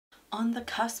On the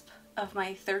cusp of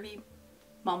my 30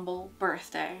 mumble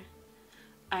birthday,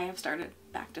 I have started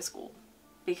back to school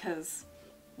because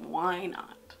why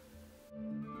not?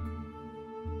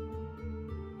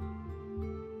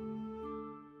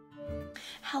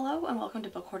 Hello and welcome to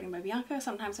Bookhoarding by Bianca.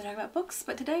 Sometimes I talk about books,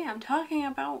 but today I'm talking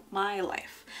about my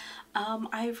life.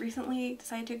 I've recently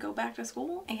decided to go back to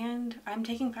school and I'm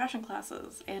taking fashion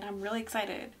classes and I'm really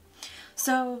excited.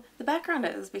 So the background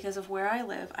is because of where I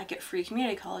live, I get free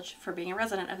community college for being a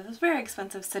resident of this very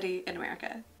expensive city in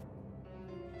America.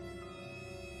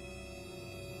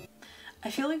 I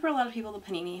feel like for a lot of people, the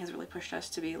panini has really pushed us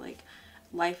to be like,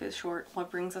 life is short, what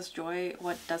brings us joy,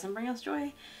 what doesn't bring us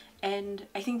joy. And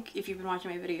I think if you've been watching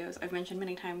my videos, I've mentioned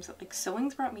many times that like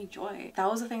sewing's brought me joy.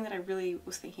 That was the thing that I really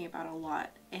was thinking about a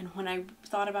lot. And when I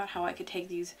thought about how I could take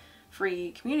these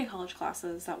free community college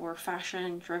classes that were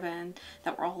fashion driven,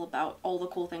 that were all about all the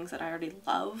cool things that I already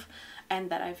love and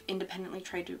that I've independently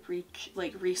tried to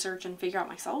research and figure out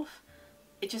myself,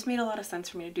 it just made a lot of sense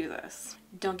for me to do this.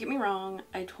 Don't get me wrong,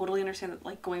 I totally understand that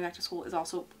like going back to school is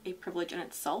also a privilege in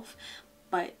itself,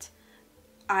 but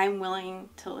I'm willing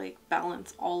to like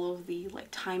balance all of the like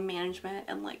time management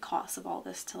and like costs of all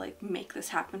this to like make this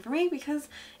happen for me because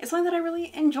it's something that I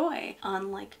really enjoy,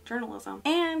 unlike journalism.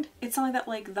 And it's something that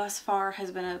like thus far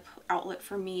has been an outlet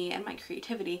for me and my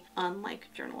creativity, unlike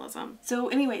journalism. So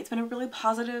anyway, it's been a really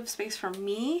positive space for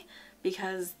me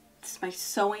because my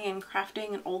sewing and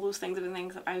crafting and all those things have been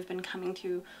things that I've been coming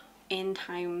to in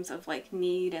times of like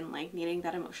need and like needing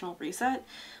that emotional reset,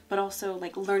 but also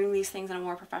like learning these things in a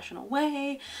more professional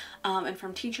way and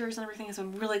from teachers and everything has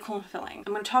been really cool and fulfilling.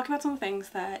 I'm going to talk about some things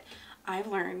that I've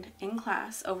learned in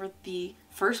class over the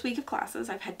first week of classes.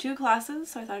 I've had 2 classes,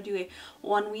 so I thought I'd do a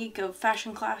 1 week of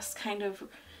fashion class kind of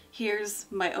here's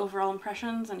my overall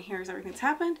impressions and here's everything that's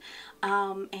happened.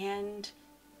 And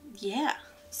yeah,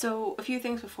 so a few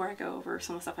things before I go over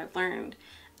some of the stuff I've learned.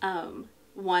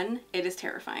 1, it is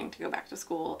terrifying to go back to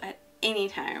school at any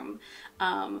time.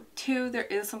 2, there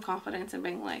is some confidence in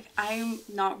being like, I'm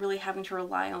not really having to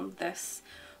rely on this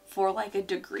for like a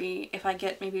degree. If I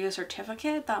get maybe a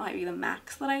certificate, that might be the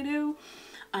max that I do.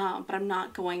 But I'm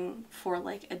not going for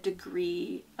like a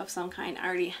degree of some kind.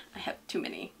 I have too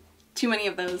many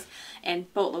of those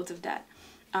and boatloads of debt.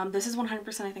 This is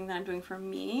 100% I think that I'm doing for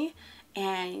me,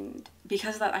 and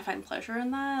because of that I find pleasure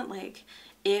in that. Like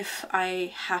if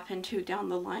I happen to down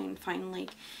the line find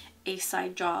like a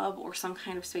side job or some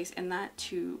kind of space in that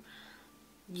to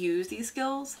use these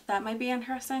skills, that might be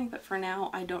interesting, but for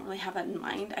now I don't really have that in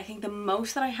mind. I think the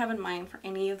most that I have in mind for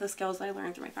any of the skills that I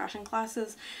learned through my fashion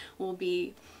classes will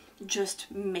be just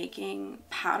making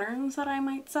patterns that I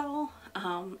might sell,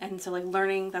 and so like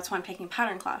learning, that's why I'm taking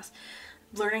pattern class,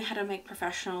 learning how to make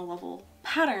professional level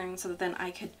patterns so that then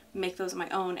I could make those on my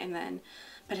own and then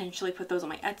potentially put those on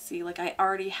my Etsy. Like I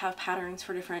already have patterns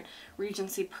for different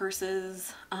Regency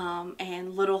purses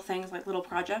and little things like little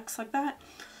projects like that,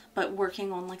 but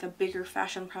working on like a bigger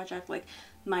fashion project like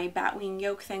my Batwing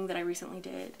yoke thing that I recently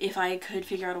did, if I could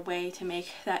figure out a way to make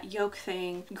that yoke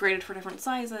thing graded for different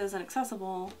sizes and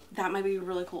accessible, that might be a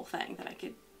really cool thing that I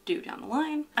could do down the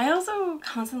line. I also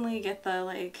constantly get the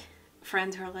like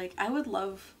friends who are like, I would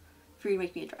love for you to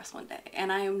make me a dress one day,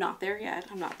 and I am not there yet.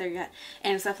 I'm not there yet,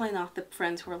 and it's definitely not the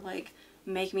friends who are like,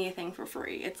 make me a thing for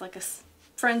free. It's like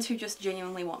friends who just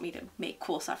genuinely want me to make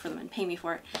cool stuff for them and pay me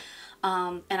for it.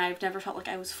 And I've never felt like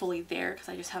I was fully there because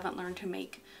I just haven't learned to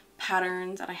make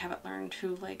patterns and I haven't learned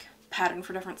to like pattern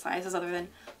for different sizes other than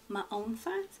my own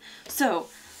size. So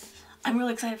I'm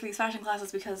really excited for these fashion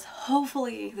classes because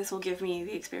hopefully this will give me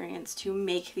the experience to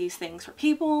make these things for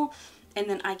people, and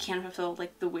then I can fulfill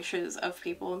like the wishes of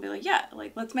people and be like, yeah,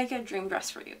 like let's make a dream dress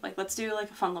for you. Like let's do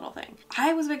like a fun little thing.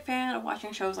 I was a big fan of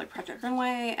watching shows like Project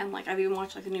Runway, and like I've even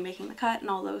watched like the new Making the Cut and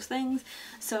all those things.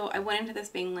 So I went into this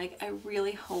being like, I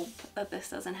really hope that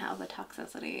this doesn't have the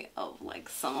toxicity of like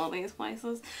some of these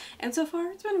places. And so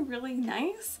far it's been really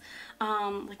nice.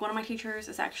 Like one of my teachers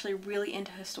is actually really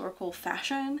into historical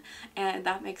fashion, and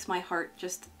that makes my heart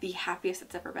just the happiest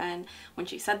it's ever been when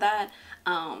she said that,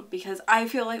 because I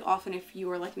feel like often if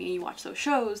you are like me and you watch those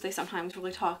shows, they sometimes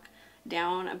really talk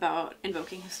down about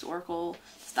invoking historical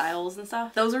styles and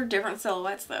stuff. Those are different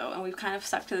silhouettes though, and we've kind of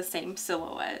stuck to the same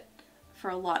silhouette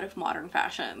for a lot of modern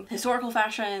fashion. Historical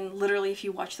fashion, literally if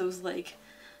you watch those like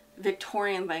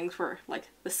Victorian things where like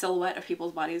the silhouette of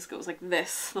people's bodies goes like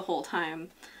this the whole time,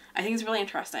 I think it's really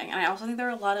interesting. And I also think there are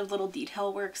a lot of little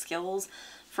detail work skills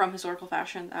from historical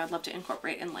fashion that I'd love to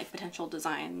incorporate in like potential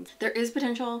designs. There is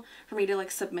potential for me to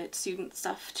like submit student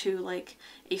stuff to like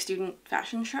a student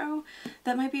fashion show.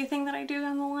 That might be a thing that I do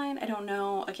down the line. I don't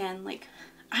know. Again, like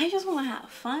I just want to have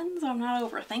fun, so I'm not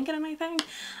overthinking anything.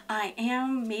 I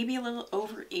am maybe a little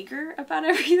overeager about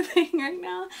everything right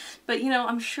now, but you know,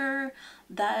 I'm sure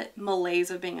that malaise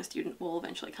of being a student will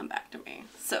eventually come back to me.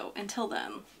 So until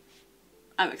then,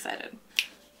 I'm excited.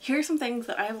 Here are some things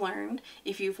that I've learned.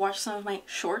 If you've watched some of my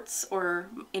shorts or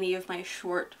any of my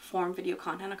short form video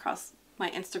content across my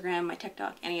Instagram, my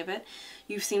TikTok, any of it,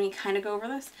 you've seen me kind of go over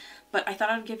this, but I thought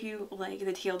I'd give you like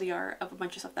the TLDR of a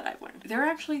bunch of stuff that I've learned. There are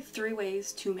actually 3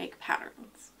 ways to make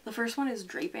patterns. The first one is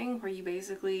draping, where you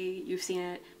basically, you've seen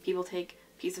it, people take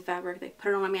a piece of fabric, they put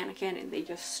it on a mannequin, and they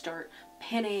just start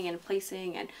pinning and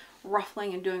placing and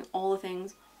ruffling and doing all the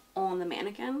things on the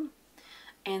mannequin,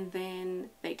 and then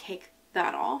they take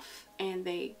that off and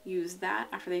they use that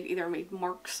after they've either made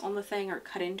marks on the thing or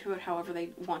cut into it however they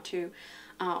want to.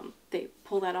 They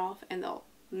pull that off and they'll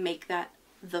make that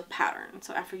the pattern.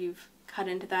 So after you've cut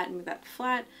into that and made that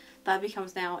flat, that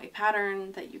becomes now a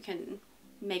pattern that you can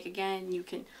make again. You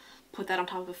can put that on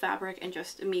top of the fabric and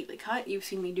just immediately cut. You've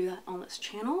seen me do that on this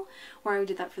channel, where I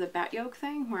did that for the bat yoke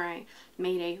thing, where I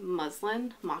made a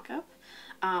muslin mock-up.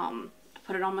 I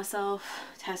put it on myself,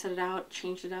 tested it out,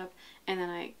 changed it up, and then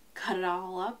I cut it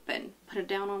all up and put it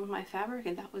down on my fabric,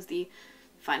 and that was the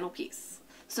final piece.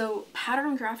 So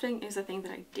pattern drafting is a thing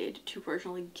that I did to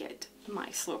originally get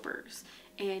my slopers.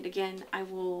 And again, I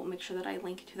will make sure that I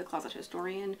link to the Closet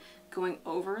Historian going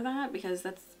over that, because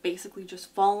that's basically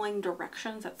just following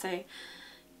directions that say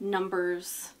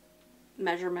numbers,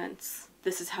 measurements,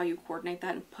 this is how you coordinate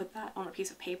that and put that on a piece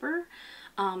of paper.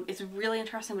 It's really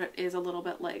interesting, but it is a little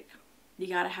bit like, you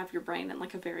gotta have your brain in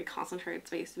like a very concentrated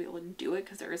space to be able to do it,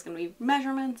 because there is going to be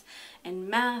measurements and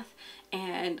math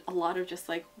and a lot of just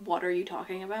like, what are you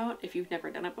talking about if you've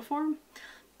never done it before.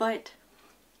 But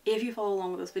if you follow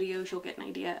along with those videos, you'll get an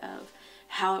idea of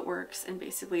how it works, and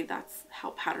basically that's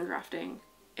how pattern drafting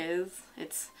is.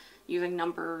 It's using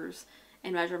numbers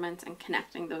and measurements and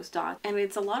connecting those dots, and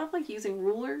it's a lot of like using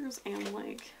rulers and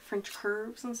like French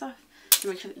curves and stuff to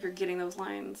make sure that you're getting those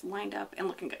lines lined up and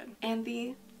looking good. And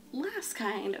the last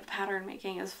kind of pattern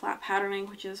making is flat patterning,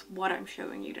 which is what I'm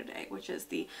showing you today, which is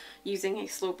the using a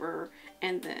sloper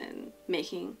and then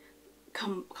making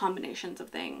combinations of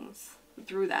things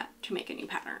through that to make a new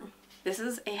pattern. This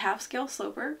is a half scale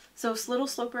sloper. So little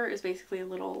sloper is basically a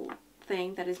little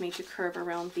thing that is made to curve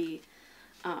around the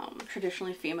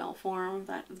traditionally female form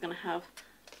that is going to have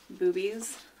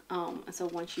boobies. And so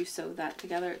once you sew that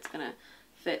together, it's going to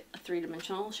fit a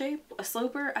 3-dimensional shape. A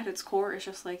sloper at its core is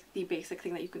just like the basic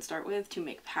thing that you can start with to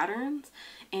make patterns,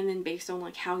 and then based on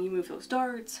like how you move those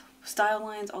darts, style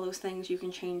lines, all those things, you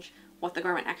can change what the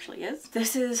garment actually is.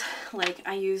 This is like,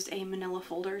 I used a manila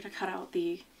folder to cut out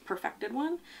the perfected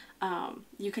one.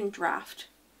 You can draft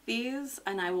these,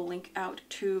 and I will link out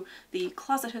to the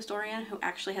Closet Historian, who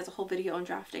actually has a whole video on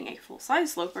drafting a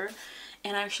full-size sloper,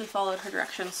 and I actually followed her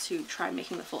directions to try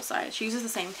making the full size. She uses the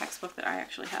same textbook that I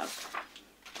actually have.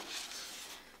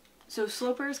 So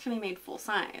slopers can be made full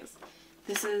size.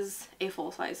 This is a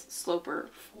full size sloper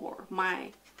for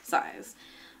my size.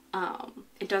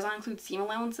 It does not include seam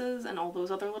allowances and all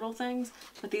those other little things,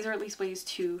 but these are at least ways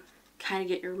to kind of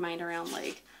get your mind around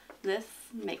like, this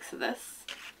makes this,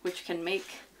 which can make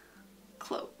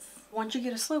clothes. Once you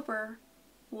get a sloper,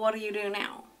 what do you do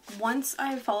now? Once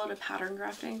I followed a pattern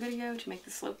drafting video to make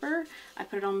the sloper, I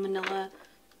put it on manila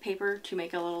paper to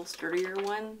make a little sturdier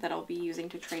one that I'll be using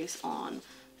to trace on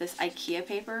this IKEA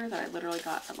paper that I literally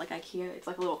got at like IKEA. It's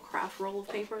like a little craft roll of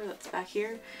paper that's back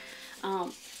here.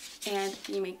 And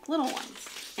you make little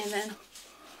ones. And then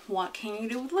what can you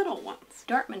do with little ones?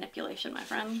 Dart manipulation, my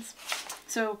friends.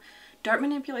 So dart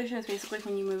manipulation is basically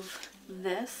when you move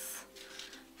this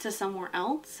to somewhere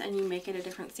else and you make it a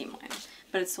different seam line,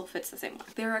 but it still fits the same way.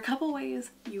 There are a couple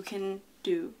ways you can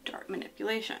do dart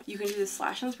manipulation. You can do the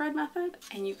slash and spread method,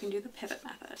 and you can do the pivot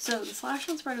method. So the slash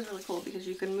and spread is really cool because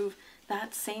you can move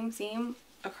that same seam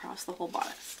across the whole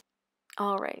bodice.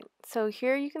 Alright, so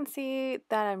here you can see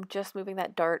that I'm just moving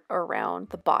that dart around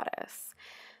the bodice.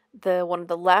 The one on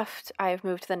the left, I've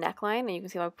moved to the neckline, and you can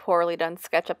see my poorly done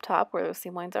sketch up top where those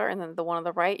seam lines are, and then the one on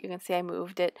the right, you can see I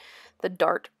moved the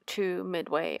dart to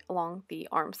midway along the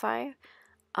arm side.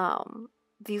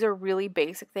 These are really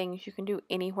basic things you can do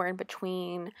anywhere in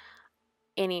between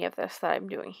any of this that I'm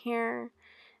doing here.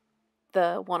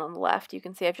 The one on the left, you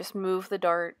can see I've just moved the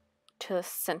dart to the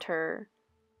center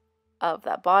of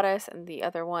that bodice, and the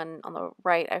other one on the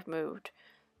right, I've moved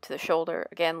to the shoulder.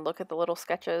 Again, look at the little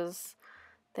sketches.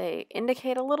 They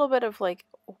indicate a little bit of like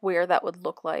where that would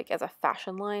look like as a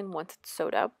fashion line once it's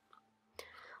sewed up.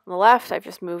 On the left, I've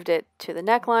just moved it to the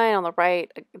neckline. On the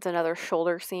right, it's another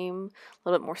shoulder seam, a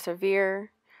little bit more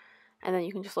severe. And then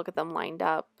you can just look at them lined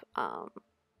up.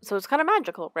 So it's kind of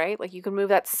magical, right? Like you can move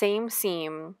that same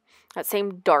seam, that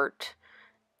same dart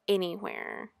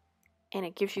anywhere, and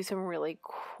it gives you some really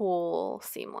cool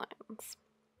seam lines.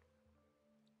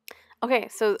 Okay,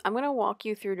 so I'm going to walk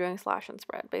you through doing slash and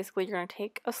spread. Basically, you're going to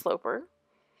take a sloper,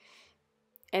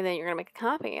 and then you're going to make a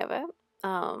copy of it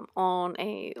on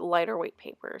a lighter weight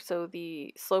paper. So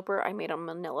the sloper I made on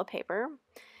manila paper,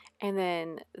 and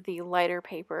then the lighter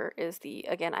paper is the,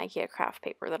 again, IKEA craft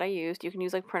paper that I used. You can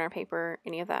use like printer paper,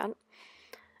 any of that.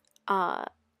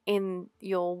 And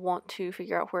you'll want to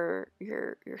figure out where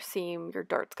your seam, your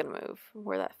dart's going to move,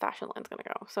 where that fashion line's going to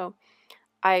go. So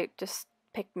I just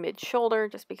picked mid-shoulder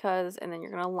just because, and then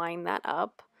you're going to line that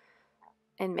up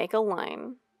and make a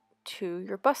line to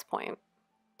your bust point.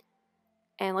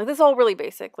 And like this is all really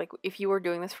basic. Like if you were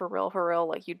doing this for real,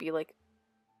 like you'd be like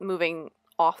moving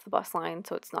off the bust line,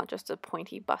 so it's not just a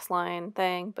pointy bust line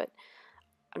thing, but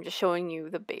I'm just showing you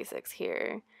the basics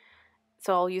here.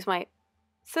 So I'll use my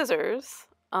scissors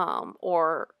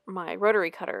or my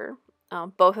rotary cutter.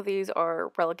 Both of these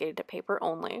are relegated to paper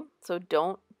only, so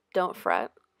don't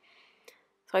fret.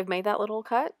 So I've made that little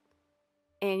cut,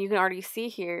 and you can already see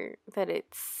here that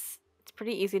it's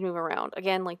pretty easy to move around.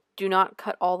 Again, like do not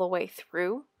cut all the way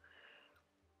through.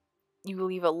 You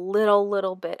leave a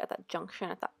little bit at that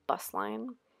junction, at that bust line,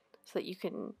 so that you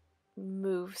can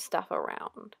move stuff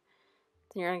around.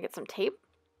 Then you're gonna get some tape.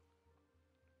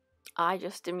 I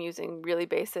just am using really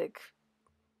basic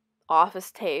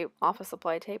office tape, office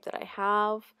supply tape that I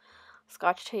have,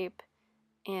 Scotch tape,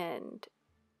 and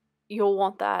you'll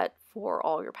want that for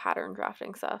all your pattern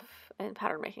drafting stuff and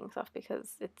pattern making stuff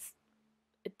because it's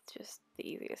just the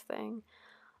easiest thing.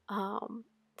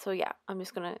 So yeah, I'm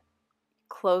just gonna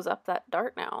close up that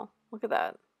dart now. Look at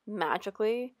that,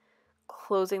 magically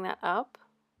closing that up.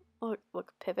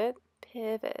 Look, pivot,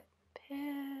 pivot,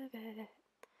 pivot,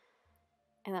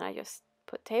 and then I just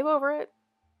put tape over it,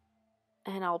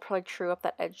 and I'll probably true up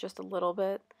that edge just a little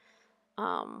bit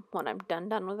when I'm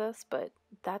done with this, but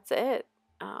that's it.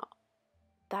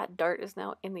 That dart is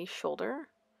now in the shoulder,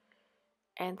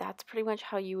 and that's pretty much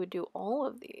how you would do all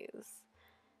of these.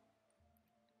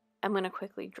 I'm going to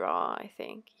quickly draw, I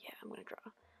think. Yeah, I'm going to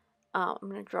draw. I'm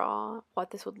going to draw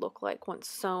what this would look like once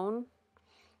sewn,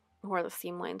 where the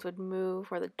seam lines would move,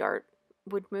 where the dart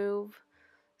would move.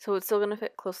 So it's still going to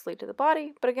fit closely to the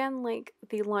body, but again, like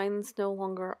the lines no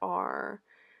longer are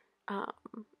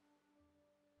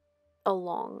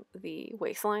along the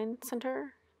waistline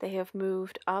center. They have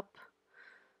moved up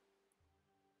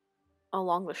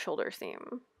along the shoulder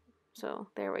seam. So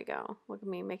there we go. Look at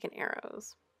me making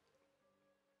arrows.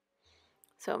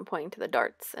 So I'm pointing to the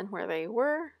darts and where they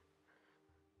were,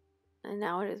 and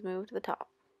now it has moved to the top,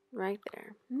 right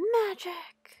there. Magic!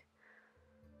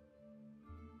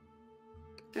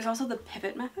 There's also the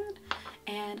pivot method,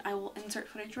 and I will insert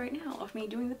footage right now of me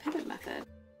doing the pivot method.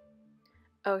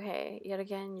 Okay, yet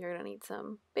again, you're gonna need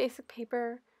some basic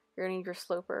paper, you're gonna need your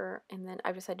sloper, and then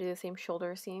I've decided to do the same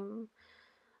shoulder seam.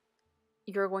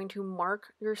 You're going to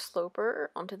mark your sloper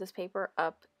onto this paper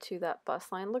up to that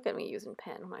bust line. Look at me using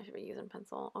pen when I should be using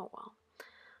pencil. Oh well.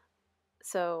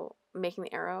 So making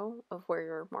the arrow of where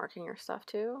you're marking your stuff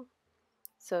to.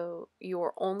 So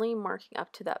you're only marking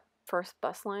up to that first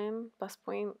bust line, bust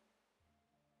point,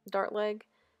 dart leg,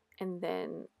 and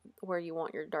then where you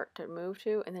want your dart to move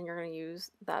to, and then you're going to use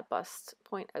that bust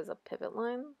point as a pivot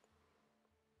line.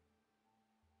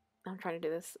 I'm trying to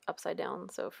do this upside down,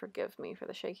 so forgive me for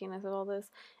the shakiness of all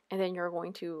this. And then you're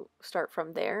going to start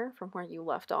from there, from where you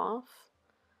left off.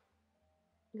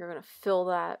 You're going to fill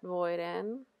that void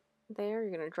in there.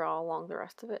 You're going to draw along the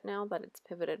rest of it now that it's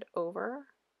pivoted over.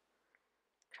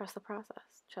 Trust the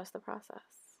process. Trust the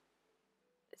process.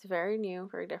 It's very new,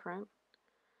 very different.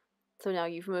 So now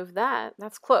you've moved that.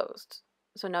 That's closed.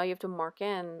 So now you have to mark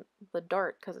in the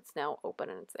dart because it's now open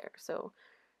and it's there. So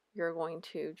you're going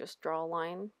to just draw a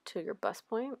line to your bust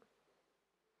point,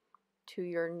 to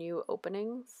your new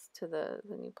openings, to the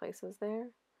new places there.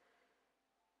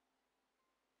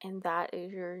 And that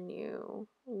is your new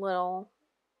little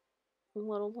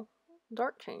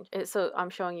dart change. So I'm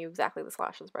showing you exactly the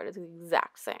slash and spread. It's the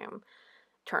exact same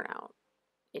turnout.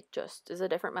 It just is a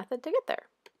different method to get there.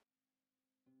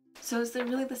 So is it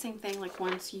really the same thing? Like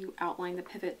once you outline the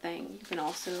pivot thing, you can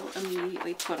also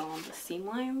immediately put on the seam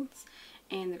lines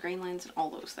and the grain lines and all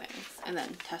those things, and then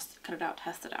cut it out,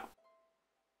 test it out.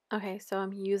 Okay, so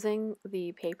I'm using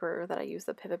the paper that I use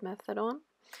the pivot method on.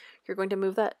 You're going to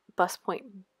move that bust point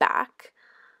back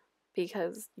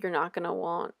because you're not going to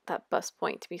want that bust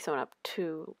point to be sewn up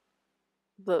to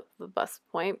the bust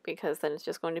point because then it's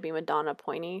just going to be Madonna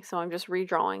pointy. So I'm just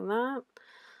redrawing that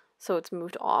so it's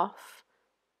moved off.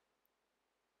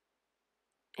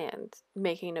 and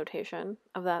making notation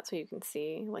of that so you can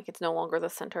see, like, it's no longer the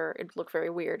center. It'd look very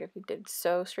weird if you did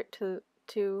sew straight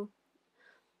to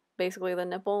basically the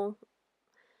nipple.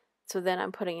 So then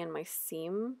I'm putting in my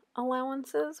seam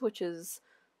allowances, which is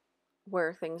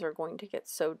where things are going to get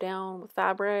sewed down with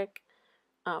fabric.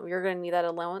 You're going to need that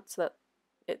allowance so that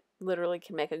it literally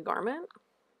can make a garment,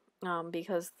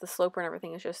 because the sloper and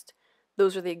everything is just,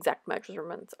 those are the exact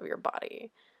measurements of your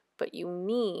body. But you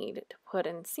need to put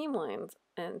in seam lines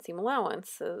and seam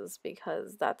allowances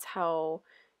because that's how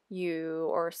you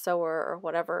or a sewer or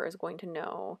whatever is going to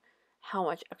know how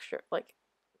much extra, like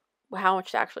how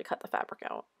much to actually cut the fabric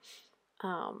out.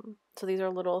 So these are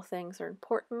little things that are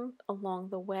important along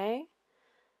the way.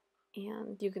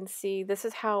 And you can see this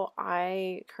is how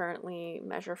I currently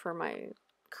measure for my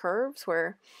curves,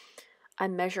 where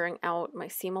I'm measuring out my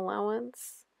seam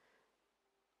allowance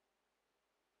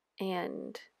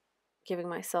and giving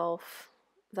myself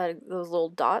those little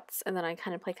dots, and then I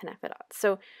kind of play connect the dots.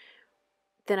 So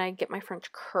then I get my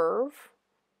French curve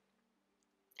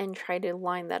and try to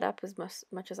line that up as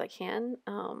much as I can.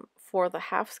 For the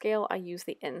half scale, I use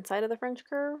the inside of the French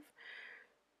curve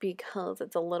because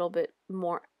it's a little bit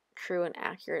more true and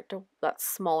accurate to that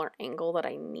smaller angle that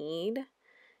I need.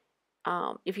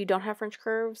 If you don't have French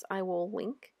curves, I will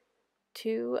link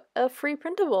to a free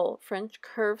printable French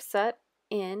curve set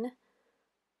in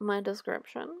my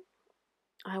description.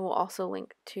 I will also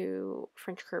link to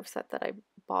French curve set that I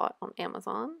bought on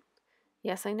Amazon.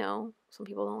 Yes, I know some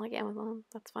people don't like Amazon.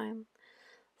 That's fine.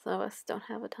 Some of us don't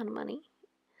have a ton of money.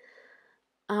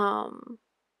 And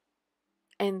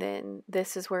then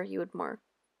this is where you would mark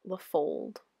the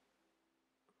fold,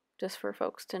 just for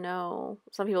folks to know.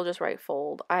 Some people just write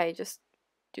fold. I just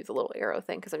do the little arrow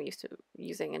thing because I'm used to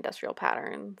using industrial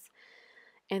patterns.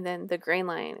 And then the grain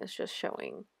line is just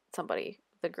showing somebody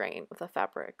the grain of the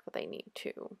fabric that they need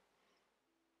to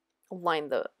line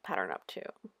the pattern up to.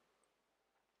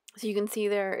 So you can see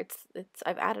there, it's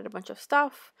I've added a bunch of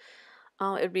stuff.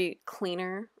 It would be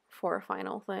cleaner for a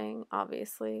final thing,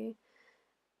 obviously.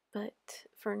 But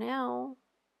for now,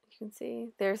 you can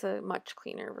see there's a much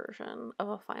cleaner version of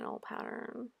a final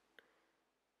pattern.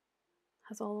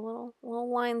 Has all the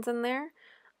little lines in there.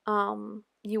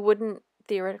 You wouldn't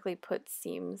theoretically put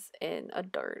seams in a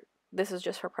dart. This is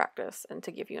just for practice and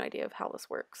to give you an idea of how this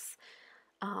works.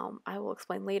 I will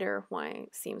explain later why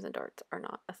seams and darts are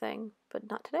not a thing, but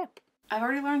not today. I've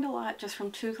already learned a lot just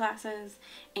from 2 classes,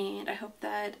 and I hope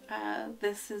that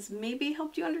this has maybe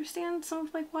helped you understand some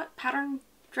of like what pattern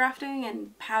drafting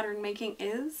and pattern making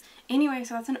is. Anyway,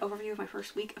 so that's an overview of my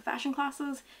first week of fashion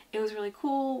classes. It was really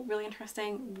cool, really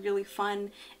interesting, really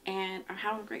fun, and I'm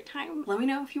having a great time. Let me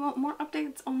know if you want more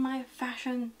updates on my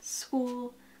fashion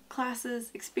school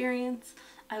classes experience.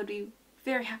 I would be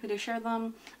very happy to share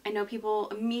them. I know people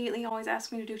immediately always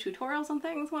ask me to do tutorials on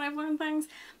things when I've learned things,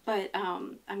 but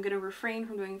I'm going to refrain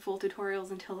from doing full tutorials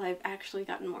until I've actually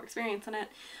gotten more experience in it,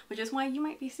 which is why you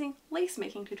might be seeing lace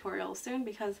making tutorials soon,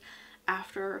 because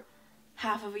after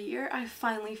half of a year, I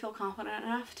finally feel confident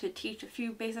enough to teach a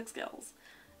few basic skills.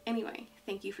 Anyway,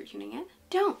 thank you for tuning in.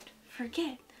 Don't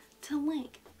forget to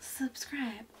like,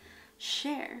 subscribe,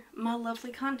 share my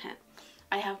lovely content.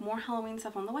 I have more Halloween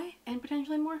stuff on the way and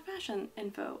potentially more fashion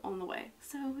info on the way,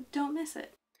 so don't miss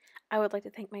it. I would like to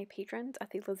thank my patrons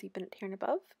at the Lizzie Bennett tier and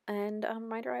above. And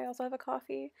reminder, I also have a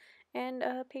coffee and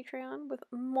a Patreon with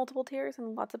multiple tiers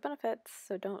and lots of benefits,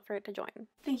 so don't forget to join.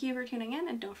 Thank you for tuning in,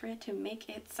 and don't forget to make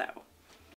it so.